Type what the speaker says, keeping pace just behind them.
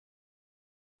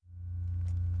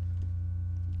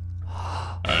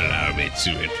Allow me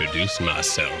to introduce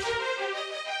myself.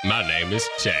 My name is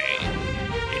Tay.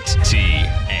 It's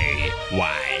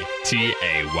T-A-Y,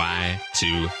 T-A-Y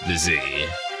to the Z.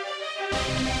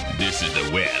 This is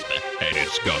the web, and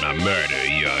it's gonna murder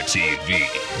your TV.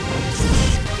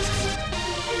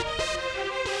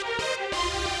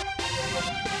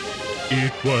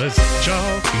 It was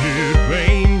chocolate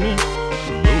rain.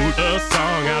 Wrote a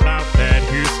song about that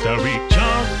history.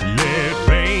 Chocolate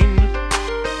rain.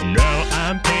 Now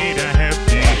I'm paid a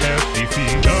hefty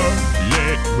fee.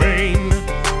 Chocolate rain.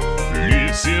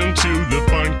 Listen to the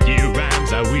funky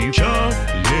rhymes I weave.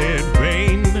 Chocolate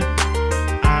rain.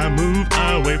 I move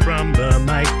away from the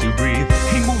mic to breathe.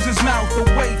 He moves his mouth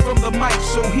away from the mic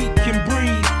so he can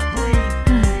breathe.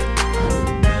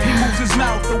 He moves his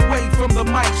mouth away from the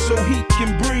mic so he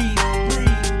can breathe.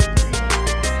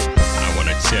 I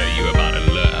wanna tell you about a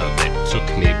love that took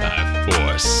me by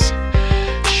force.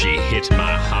 She hit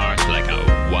my heart like a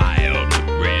wild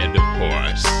red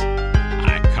horse.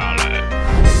 I call her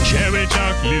Cherry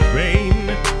Chocolate Rain.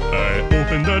 I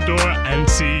open the door and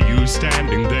see you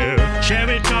standing there.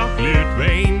 Cherry Chocolate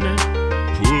Rain,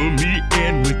 pull me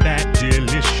in with that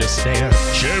delicious stare.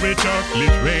 Cherry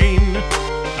Chocolate Rain,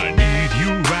 I need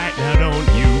you right now, don't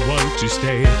you want to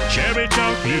stay? Cherry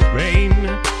Chocolate Rain,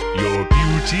 your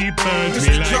beauty burns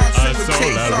me like a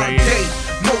solar ray.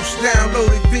 Most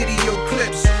downloaded video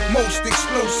clips, most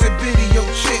explosive video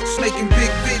chicks making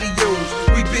big videos.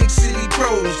 We big city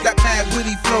pros, got mad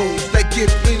witty flows that get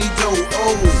plenty dough.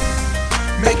 Oh,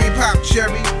 make it pop,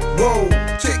 cherry. Whoa,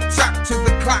 tick tock to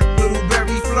the clock, little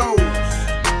berry flows.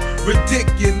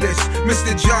 Ridiculous,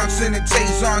 Mr. Johnson and Tay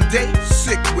Zonday,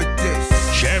 sick with this.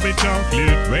 Cherry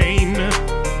Chocolate Rain,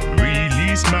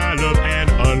 release my love and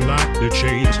unlock the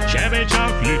chains. Cherry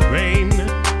Chocolate Rain,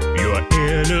 your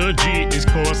energy is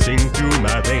coursing through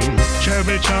my veins.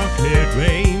 Cherry Chocolate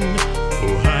Rain,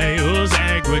 Ohio's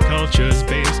agriculture's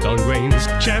based on grains.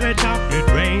 Cherry Chocolate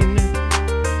Rain,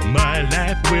 my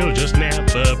life will just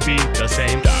never be the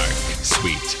same. Dark,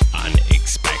 sweet,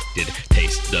 unexpected,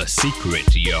 taste the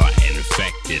secret, you're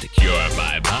infected. Cure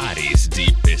my body's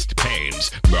deepest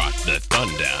pains, brought the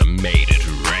thunder, made it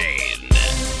rain.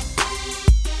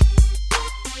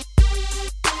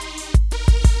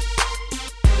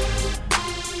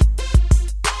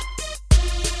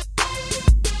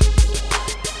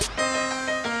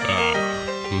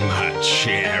 My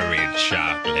cherry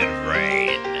chocolate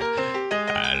rain.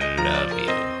 I love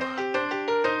you.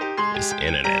 This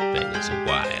internet thing is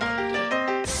wild.